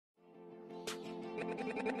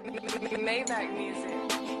Maybach music.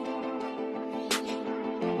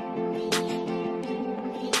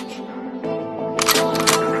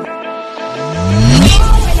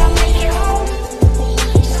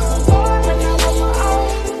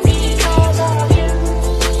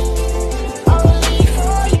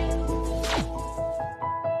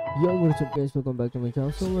 Yo, what's up guys, welcome back to my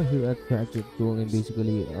channel. So we're here at Ghoul, and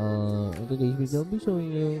basically in today's video I'll be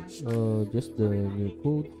showing you just the new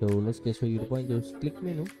code. So let's just show you the point. Just click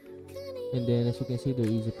menu, and then as you can see there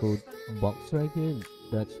is a code box right here.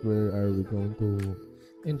 That's where are we going to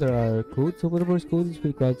enter our code. So for the first code, it's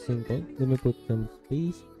pretty quite simple. Let me put some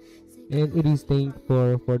space, and it is staying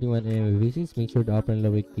for 41 visits. Make sure the upper and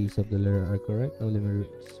lower case of the letter are correct. Now let me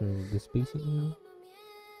reserve the spacing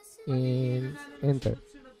here and enter.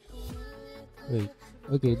 Wait,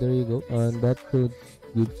 okay, there you go. And that code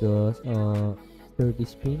gives us 30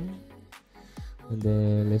 spin, and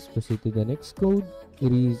then let's proceed to the next code.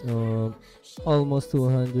 It is almost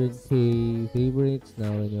 200k favorites.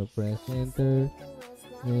 Now when you press enter,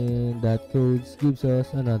 and that code gives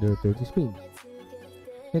us another 30 spin.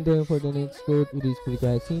 And then for the next code, it is pretty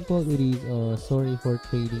quite simple. It is sorry for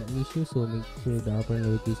trading issues, so make sure the upper and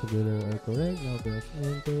lower case of the letter are correct. Now press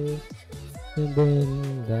enter, and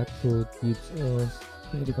then that code gives us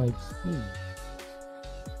 25 spin.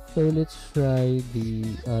 So let's try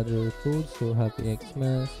the other code. So happy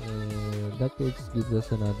Xmas, and that code gives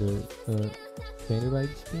us another 25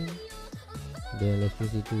 spin. Then let's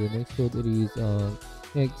proceed to the next code. It is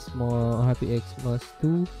happy Xmas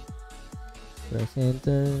 2. Press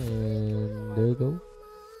enter, and there you go,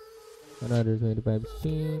 another 25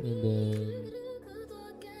 spin. And then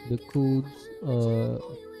the codes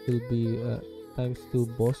will be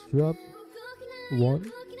 ×2 boss drop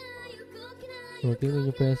 1. Okay, when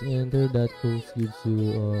you press enter, that code gives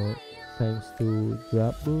you ×2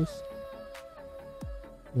 drop boost.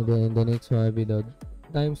 And then the next one will be the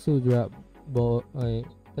 ×2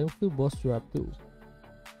 boss drop 2.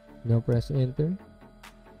 Now press enter,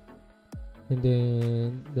 and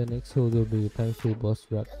then the next code will be ×2 boss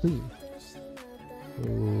drop 3.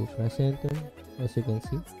 So press enter, as you can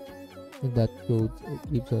see, and that code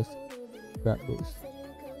gives us drop boost.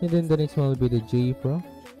 And then the next one will be the J Pro,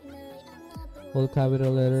 all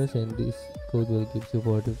capital letters, and this code will give you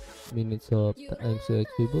 40 minutes of ×2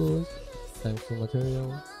 XP boost, ×2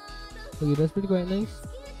 material. Okay, that's pretty quite nice.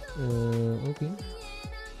 Okay,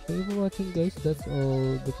 thank you for watching guys. That's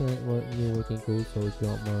all the current new working code. So if you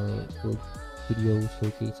want more code video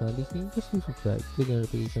showcase on this game, just subscribe, click the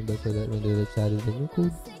notification bell so that when they added the new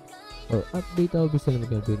code or update, I'll be sending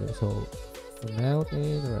a video. So I'm out,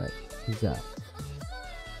 and alright, peace out.